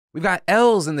We've got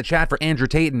L's in the chat for Andrew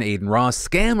Tate and Adin Ross,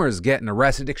 scammers getting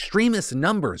arrested, extremist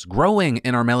numbers growing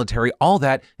in our military, all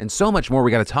that and so much more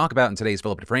we got to talk about in today's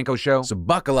Philip DeFranco show. So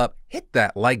buckle up, hit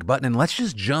that like button, and let's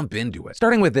just jump into it.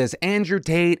 Starting with this Andrew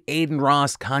Tate, Adin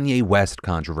Ross, Kanye West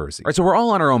controversy. All right, so we're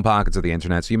all on our own pockets of the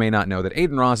internet, so you may not know that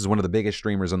Adin Ross is one of the biggest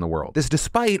streamers in the world. This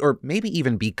despite, or maybe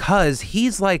even because,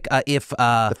 he's like if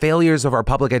the failures of our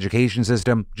public education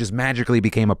system just magically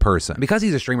became a person. Because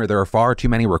he's a streamer, there are far too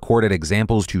many recorded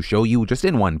examples to show you just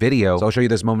in one video. So I'll show you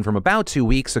this moment from about 2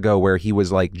 weeks ago where he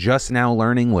was like just now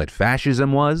learning what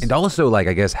fascism was, and also like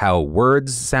I guess how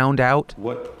words sound out.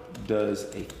 What does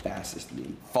a fascist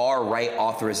mean? Far right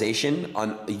authorization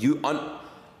on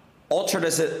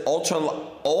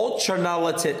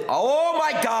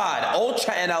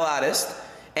ultra-analyst,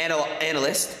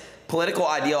 analyst, political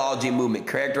ideology movement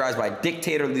characterized by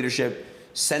dictator leadership,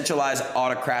 centralized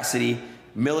autocracy,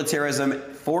 militarism,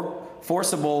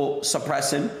 forcible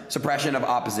suppression of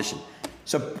opposition.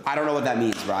 So I don't know what that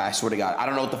means, bro. I swear to God. I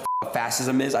don't know what the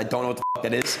fascism is. I don't know what the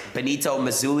that is. Benito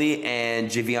Mussolini and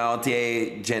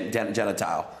Giviante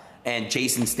Gentile and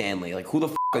Jason Stanley. Like, who the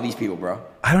are these people, bro?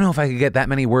 I don't know if I could get that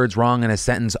many words wrong in a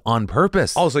sentence on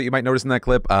purpose. Also, you might notice in that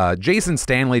clip, Jason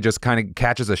Stanley just kind of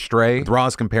catches a stray with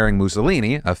Ross comparing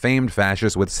Mussolini, a famed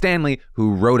fascist, with Stanley,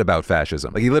 who wrote about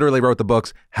fascism. Like, he literally wrote the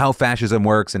books, How Fascism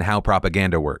Works and How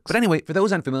Propaganda Works. But anyway, for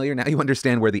those unfamiliar, now you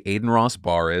understand where the Adin Ross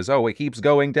bar is. Oh, it keeps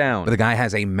going down. But the guy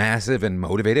has a massive and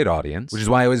motivated audience, which is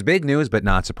why it was big news, but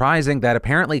not surprising, that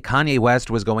apparently Kanye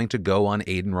West was going to go on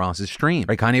Adin Ross's stream.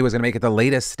 Right? Kanye was going to make it the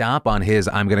latest stop on his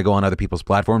I'm going to go on other people's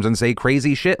platforms and say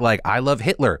crazy shit like I love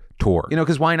Hitler tour. You know,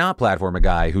 because why not platform a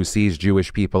guy who sees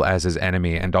Jewish people as his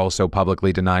enemy and also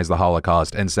publicly denies the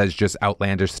Holocaust and says just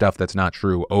outlandish stuff that's not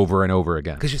true over and over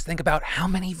again? Because just think about how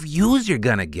many views you're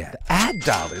gonna get. The ad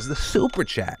dollars, the super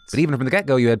chats. But even from the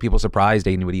get-go, you had people surprised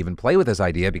Adin would even play with this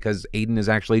idea because Adin is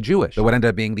actually Jewish. But what ended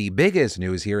up being the biggest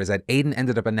news here is that Adin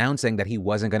ended up announcing that he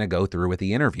wasn't gonna go through with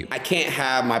the interview. I can't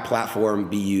have my platform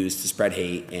be used to spread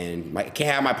hate, and I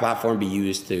can't have my platform be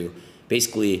used to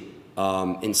basically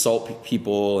insult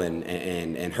people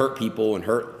and hurt people and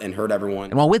hurt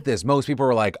everyone. And while with this, most people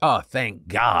were like, oh, thank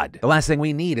God. The last thing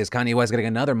we need is Kanye West getting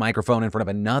another microphone in front of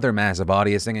another massive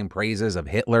audience singing praises of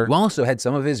Hitler, who also had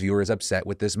some of his viewers upset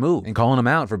with this move and calling him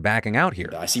out for backing out here.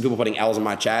 I see people putting L's in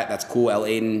my chat. That's cool, L.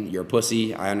 Adin, you're a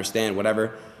pussy. I understand,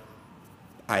 whatever.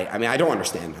 I mean, I don't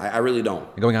understand. I really don't.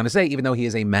 And going on to say, even though he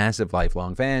is a massive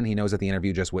lifelong fan, he knows that the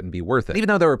interview just wouldn't be worth it. Even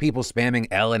though there were people spamming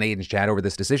L and Adin's chat over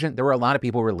this decision, there were a lot of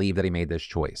people relieved that he made this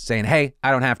choice, saying, hey,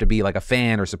 I don't have to be like a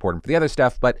fan or support him for the other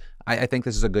stuff, but I think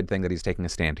this is a good thing that he's taking a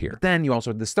stand here. But then you also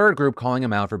had this third group calling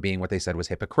him out for being what they said was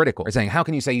hypocritical. They're saying, how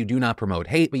can you say you do not promote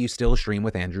hate, but you still stream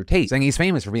with Andrew Tate? Saying he's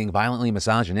famous for being violently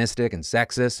misogynistic and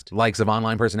sexist. Likes of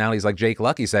online personalities like Jake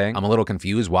Lucky saying, I'm a little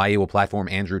confused why you will platform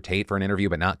Andrew Tate for an interview,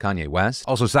 but not Kanye West.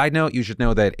 Also, side note, you should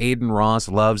know that Adin Ross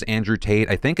loves Andrew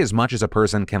Tate, I think, as much as a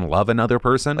person can love another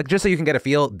person. Like, just so you can get a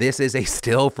feel, this is a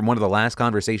still from one of the last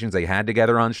conversations they had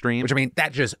together on stream, which, I mean,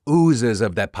 that just oozes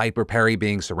of that Piper Perry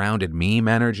being surrounded meme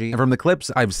energy. And from the clips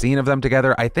I've seen of them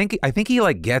together, I think he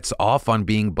like gets off on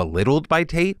being belittled by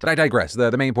Tate. But I digress.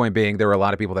 The main point being there were a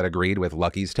lot of people that agreed with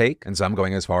Lucky's take, and some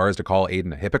going as far as to call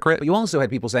Adin a hypocrite. But you also had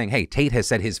people saying, hey, Tate has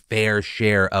said his fair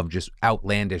share of just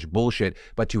outlandish bullshit,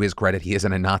 but to his credit, he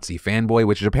isn't a Nazi fanboy,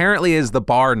 which apparently is the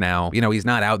bar now. You know, he's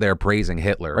not out there praising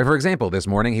Hitler. Right, for example, this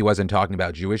morning he wasn't talking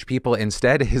about Jewish people.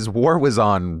 Instead, his war was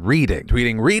on reading.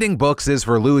 Tweeting, reading books is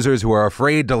for losers who are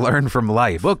afraid to learn from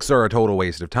life. Books are a total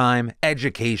waste of time.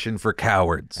 Education for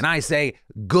cowards. And I say,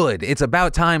 good. It's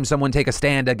about time someone take a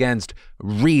stand against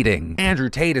reading. Andrew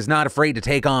Tate is not afraid to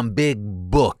take on big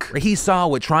book. He saw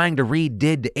what trying to read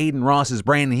did to Adin Ross's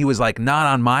brain, and he was like, not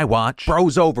on my watch.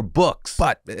 Bros over books.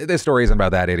 But this story isn't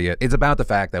about that idiot. It's about the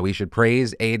fact that we should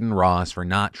praise Adin Ross for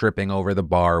not tripping over the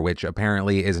bar, which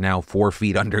apparently is now 4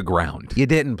 feet underground. You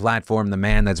didn't platform the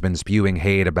man that's been spewing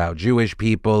hate about Jewish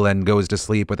people and goes to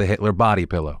sleep with a Hitler body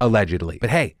pillow, allegedly. But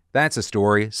hey, that's a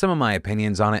story, some of my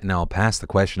opinions on it, and I'll pass the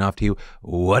question off to you.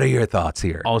 What are your thoughts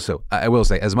here? Also, I will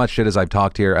say, as much shit as I've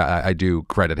talked here, I do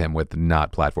credit him with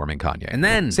not platforming Kanye. And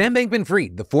then, Sam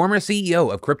Bankman-Fried, the former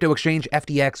CEO of crypto exchange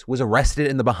FTX, was arrested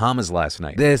in the Bahamas last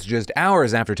night. This just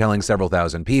hours after telling several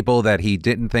thousand people that he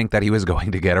didn't think that he was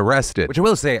going to get arrested. Which I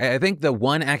will say, I think the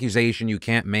one accusation you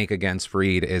can't make against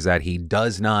Fried is that he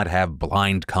does not have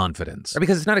blind confidence.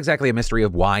 Because it's not exactly a mystery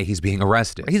of why he's being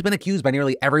arrested. He's been accused by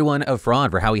nearly everyone of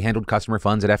fraud for how he he handled customer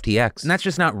funds at FTX. And that's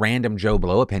just not random Joe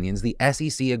Blow opinions. The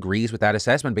SEC agrees with that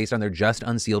assessment based on their just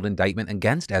unsealed indictment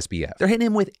against SBF. They're hitting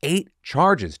him with 8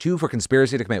 charges, 2 for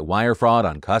conspiracy to commit wire fraud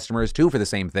on customers, 2 for the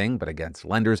same thing but against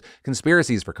lenders,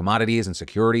 conspiracies for commodities and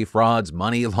security frauds,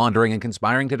 money laundering, and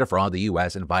conspiring to defraud the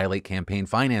US and violate campaign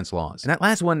finance laws. And that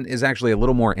last one is actually a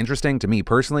little more interesting to me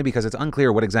personally because it's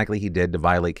unclear what exactly he did to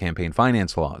violate campaign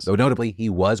finance laws. Though notably, he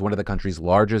was one of the country's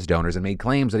largest donors and made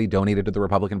claims that he donated to the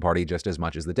Republican Party just as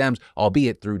much as the Dems,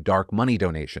 albeit through dark money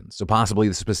donations. So possibly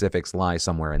the specifics lie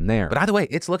somewhere in there. But either way,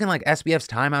 it's looking like SBF's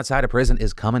time outside of prison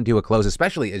is coming to a close,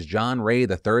 especially as John Ray III,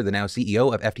 the now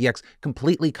CEO of FTX,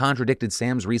 completely contradicted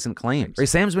Sam's recent claims. Ray,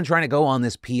 Sam's been trying to go on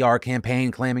this PR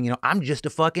campaign claiming, I'm just a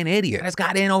fucking idiot. I just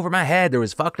got in over my head. There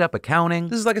was fucked up accounting.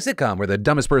 This is like a sitcom where the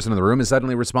dumbest person in the room is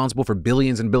suddenly responsible for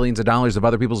billions and billions of dollars of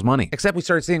other people's money. Except we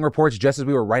started seeing reports just as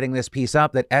we were writing this piece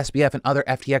up that SBF and other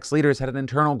FTX leaders had an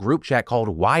internal group chat called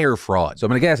Wire Fraud. So I'm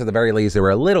gonna guess at the very least they were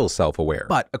a little self-aware.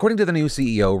 But according to the new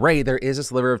CEO, Ray, there is a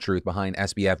sliver of truth behind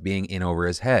SBF being in over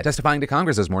his head, testifying to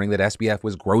Congress this morning that SBF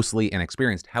was grossly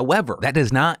inexperienced. However, that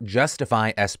does not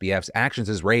justify SBF's actions,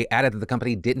 as Ray added that the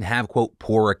company didn't have, quote,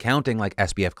 poor accounting like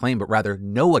SBF claimed, but rather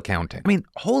no accounting. I mean,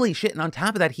 holy shit. And on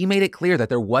top of that, he made it clear that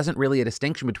there wasn't really a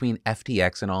distinction between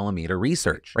FTX and Alameda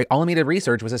Research. Right? Alameda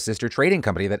Research was a sister trading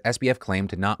company that SBF claimed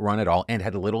to not run at all and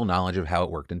had little knowledge of how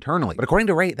it worked internally. But according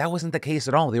to Ray, that wasn't the case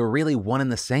at all. They were really one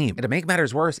and the same. And to make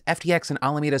matters worse, FTX and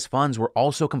Alameda's funds were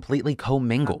also completely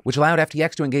commingled, which allowed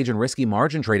FTX to engage in risky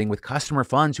margin trading with customer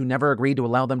funds who never agreed to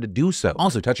allow them to do so.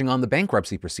 Also, touching on the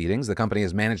bankruptcy proceedings, the company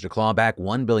has managed to claw back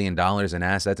 $1 billion in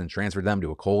assets and transferred them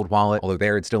to a cold wallet, although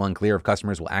there it's still unclear if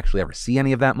customers will actually ever see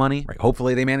any of that money. Right?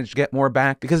 Hopefully they managed to get more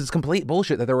back, because it's complete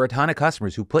bullshit that there were a ton of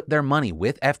customers who put their money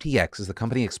with FTX as the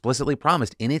company explicitly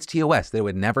promised in its TOS they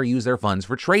would never use their funds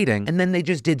for trading, and then they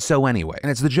just did so anyway.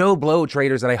 And it's the Joe Blow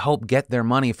traders that I hope get their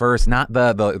money first, not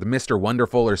the Mr.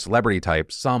 Wonderful or celebrity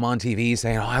types. Saw him on TV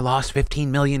saying, I lost $15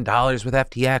 million with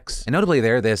FTX. And notably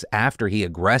this after he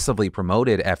aggressively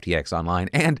promoted FTX online,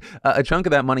 and a chunk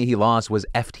of that money he lost was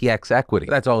FTX equity.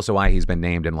 That's also why he's been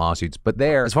named in lawsuits. But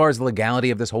as far as the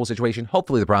legality of this whole situation,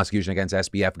 hopefully the prosecution against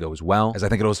SBF goes well, as I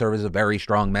think it'll serve as a very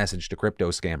strong message to crypto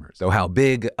scammers. Though how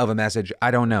big of a message,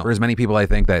 I don't know. For as many people I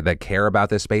think that care about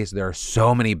this space, there are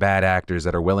so many bad actors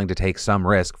that are willing to take some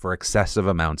risk for excessive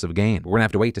amounts of gain. We're gonna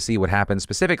have to wait to see what happens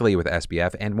specifically with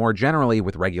SBF and more generally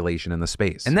with regulation in the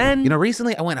space. And then,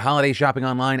 recently I went holiday shopping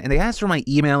online and they asked for my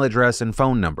email address and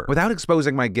phone number without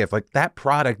exposing my gift. Like, that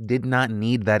product did not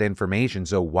need that information,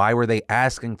 so why were they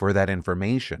asking for that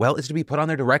information? Well, it's to be put on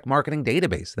their direct marketing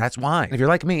database. That's why. And if you're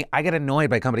like me, I get annoyed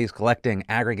by companies collecting,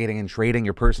 aggregating, and trading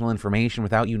your personal information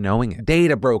without you knowing it.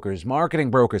 Data brokers,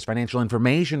 marketing brokers, financial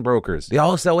information brokers, they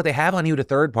all sell what they have on you to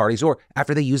third parties or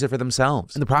after they use it for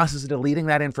themselves. And the process of deleting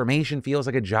that information feels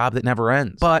like a job that never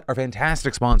ends. But our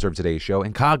fantastic sponsor of today's show,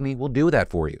 Incogni, will do that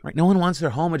for you. Right? No one wants their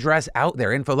home address out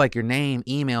there. Info like your name,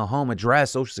 email, home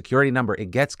address, social security number,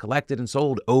 it gets collected and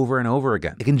sold over and over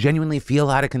again. It can genuinely feel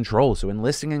out of control, so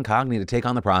enlisting Incogni to take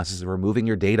on the process of removing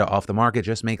your data off the market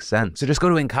just makes sense. So just go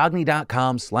to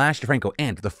incogni.com/DeFranco,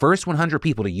 and the first 100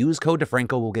 people to use code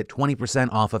DeFranco will get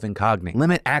 20% off of Incogni.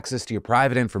 Limit access to your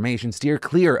private information, steer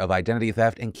clear of identity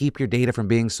theft, and keep your data from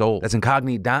being sold. That's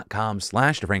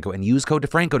incogni.com/DeFranco, and use code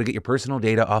DeFranco to get your personal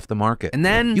data off the market. And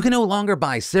then you can no longer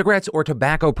buy cigarettes or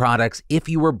tobacco products if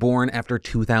you were born after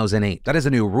 2008. That is a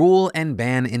new rule and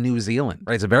ban in New Zealand.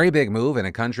 Right? It's a very big move in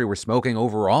a country where smoking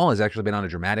overall has actually been on a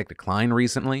dramatic decline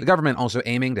recently. The government also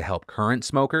aiming to help current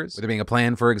smokers, with there being a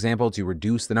plan, for example, to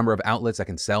reduce the number of outlets that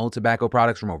can sell tobacco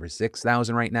products from over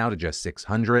 6,000 right now to just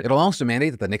 600. It'll also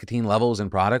mandate that the nicotine levels in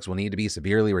products will need to be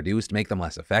severely reduced to make them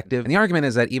less effective. And the argument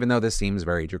is that even though this seems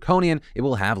very draconian, it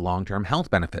will have long-term health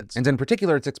benefits. And in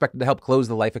particular, it's expected to help close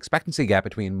the life expectancy gap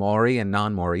between Maori and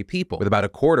non-Maori people, with about a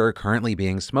quarter currently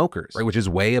being smokers, right, which is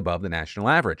way above the national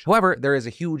average. However, there is a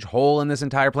huge hole in this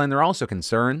entire plan. There are also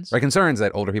concerns, right? Concerns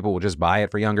that older people will just buy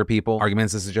it for younger people.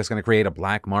 Arguments this is just going to create a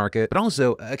black market. But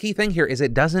also, a key thing here is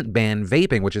it doesn't ban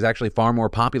vaping, which is actually far more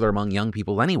popular among young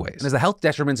people anyways. And as the health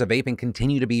detriments of vaping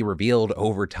continue to be revealed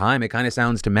over time, it kind of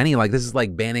sounds to many like this is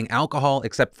like banning alcohol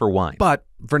except for wine. But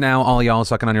for now, all y'all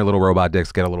sucking on your little robot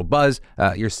dicks get a little buzz,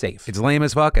 you're safe. It's lame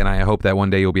as fuck, and I hope that one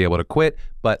day you'll be able to quit,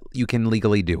 but you can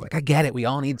legally do it. I get it, we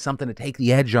all need something to take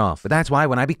the edge off, but that's why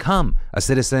when I become a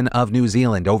citizen of New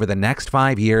Zealand over the next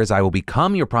 5 years, I will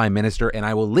become your prime minister and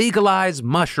I will legalize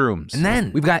mushrooms. And then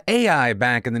we've got AI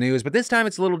back in the news, but this time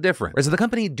it's a little different. Right, so the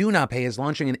company DoNotPay is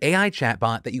launching an AI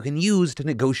chatbot that you can use to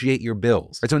negotiate your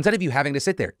bills. Right, so instead of you having to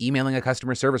sit there emailing a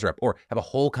customer service rep or have a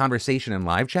whole conversation in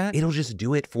live chat, it'll just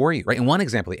do it for you. Right, and one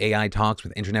example, the AI talks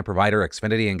with internet provider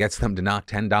Xfinity and gets them to knock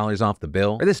 $10 off the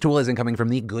bill. Or this tool isn't coming from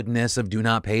the goodness of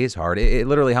DoNotPay's heart. It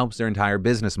literally helps their entire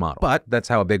business model. But that's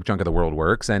how a big chunk of the world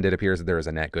works, and it appears that there is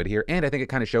a net good here. And I think it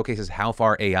kind of showcases how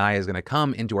far AI is going to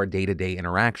come into our day-to-day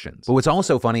interactions. But what's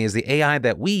also funny is the AI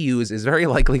that we use is very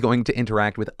likely going to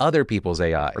interact with other people's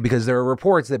AI, because there are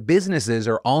reports that businesses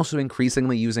are also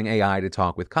increasingly using AI to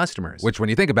talk with customers, which when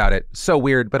you think about it, so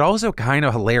weird, but also kind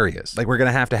of hilarious. Like we're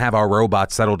going to have our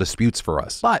robots settle disputes for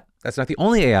us. But that's not the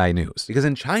only AI news, because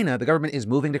in China, the government is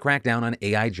moving to crack down on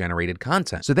AI-generated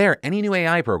content. So there, any new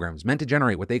AI programs meant to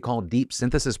generate what they call deep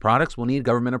synthesis products will need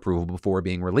government approval before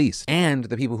being released. And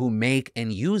the people who make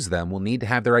and use them will need to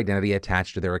have their identity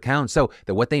attached to their account so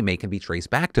that what they make can be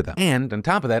traced back to them. And on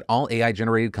top of that, all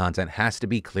AI-generated content has to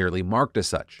be clearly marked as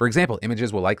such. For example,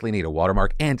 images will likely need a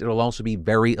watermark, and it'll also be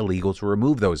very illegal to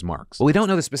remove those marks. Well, we don't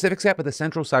know the specifics yet, but the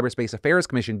Central Cyberspace Affairs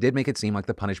Commission did make it seem like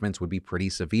the punishments would be pretty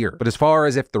severe. But as far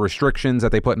as if the restrictions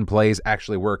that they put in place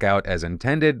actually work out as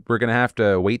intended, we're gonna have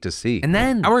to wait to see. And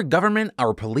then our government,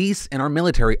 our police, and our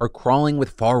military are crawling with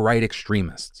far-right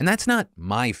extremists. And that's not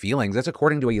my feelings. That's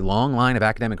according to a long line of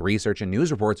academic research and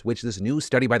news reports, which this new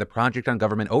study by the Project on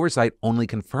Government Oversight only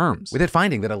confirms, with it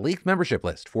finding that a leaked membership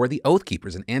list for the Oath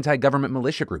Keepers, an anti-government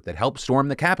militia group that helped storm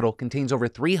the Capitol, contains over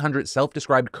 300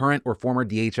 self-described current or former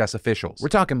DHS officials. We're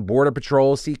talking Border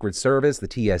Patrol, Secret Service, the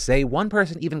TSA. One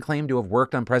person even claimed to have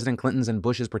worked on President Clinton's and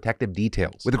Bush's protective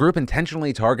details, with the group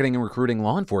intentionally targeting and recruiting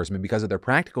law enforcement because of their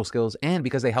practical skills and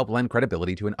because they help lend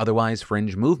credibility to an otherwise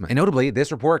fringe movement. And notably,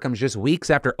 this report comes just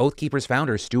weeks after Oath Keepers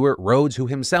founder Stuart Rhodes, who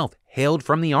himself hailed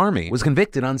from the Army, was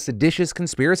convicted on seditious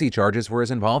conspiracy charges for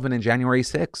his involvement in January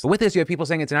 6th. But with this, you have people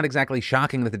saying it's not exactly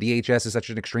shocking that the DHS is such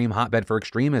an extreme hotbed for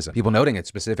extremism. People noting its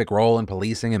specific role in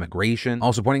policing immigration,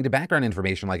 also pointing to background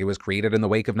information like it was created in the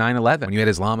wake of 9/11, when you had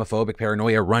Islamophobic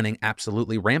paranoia running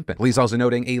absolutely rampant. Police also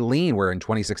noting a lean where in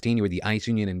 2016 you had the ICE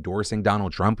union endorsing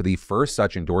Donald Trump with the first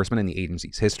such endorsement in the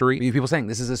agency's history. But you have people saying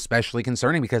this is especially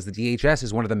concerning because the DHS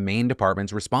is one of the main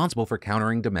departments responsible for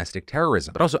countering domestic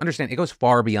terrorism. But also understand it goes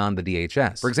far beyond the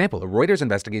DHS. For example, a Reuters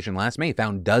investigation last May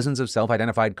found dozens of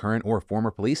self-identified current or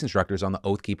former police instructors on the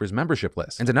Oath Keepers membership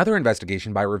list. And another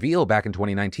investigation by Reveal back in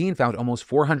 2019 found almost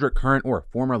 400 current or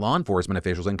former law enforcement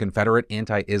officials in Confederate,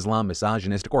 anti-Islam,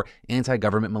 misogynistic, or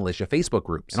anti-government militia Facebook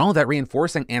groups. And all of that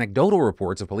reinforcing anecdotal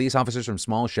reports of police officers from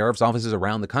small sheriff's offices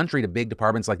around the country to big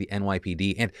departments like the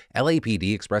NYPD and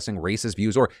LAPD expressing racist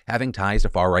views or having ties to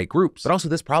far-right groups. But also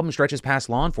this problem stretches past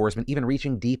law enforcement, even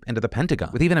reaching deep into the Pentagon,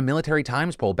 with even a Military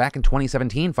Times poll back in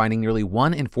 2017 finding nearly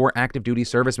 1 in 4 active duty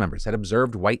service members had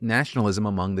observed white nationalism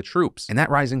among the troops, and that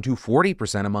rising to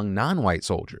 40% among non-white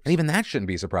soldiers. And even that shouldn't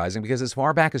be surprising because as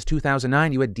far back as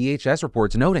 2009, you had DHS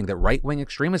reports noting that right-wing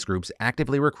extremist groups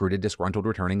actively recruited disgruntled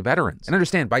returning veterans. And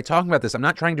understand, by talking about this, I'm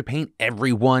not trying to paint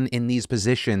everyone in these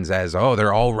positions as, oh,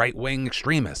 they're all right-wing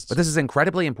extremists. But this is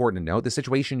incredibly important to note. The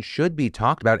situation should be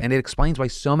talked about, and it explains why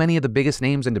so many of the biggest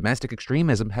names in domestic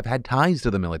extremism have had ties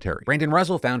to the military. Brandon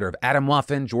Russell, founder of Adam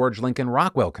Waffen, George Lincoln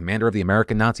Rockwell, commander of the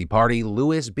American Nazi Party,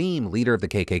 Louis Beam, leader of the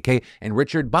KKK, and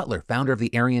Richard Butler, founder of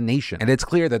the Aryan Nation. And it's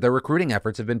clear that their recruiting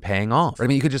efforts have been paying off. I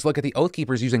mean, you could just look at the Oath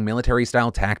Keepers using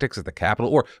military-style tactics at the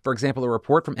Capitol, or, for example, a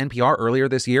report from NPR earlier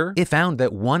this year. It found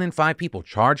that 1 in 5 people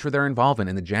charged for their involvement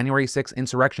in the January 6th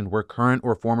insurrection were current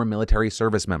or former military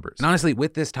service members. And honestly,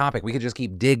 with this topic, we could just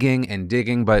keep digging and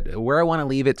digging, but where I want to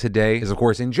leave it today is, of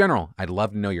course, in general, I'd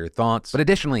love to know your thoughts. But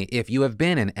additionally, if you have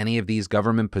been in any of these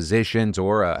government positions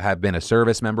or have been a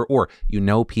service member, or you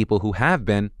know people who have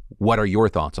been, what are your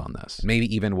thoughts on this?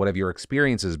 Maybe even what have your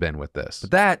experiences been with this?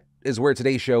 But that is where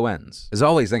today's show ends. As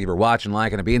always, thank you for watching,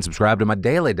 liking, and being subscribed to my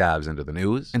daily dives into the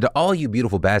news. And to all you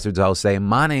beautiful bastards, I'll say,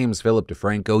 my name's Philip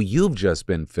DeFranco. You've just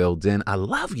been filled in. I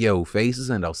love yo faces,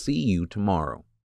 and I'll see you tomorrow.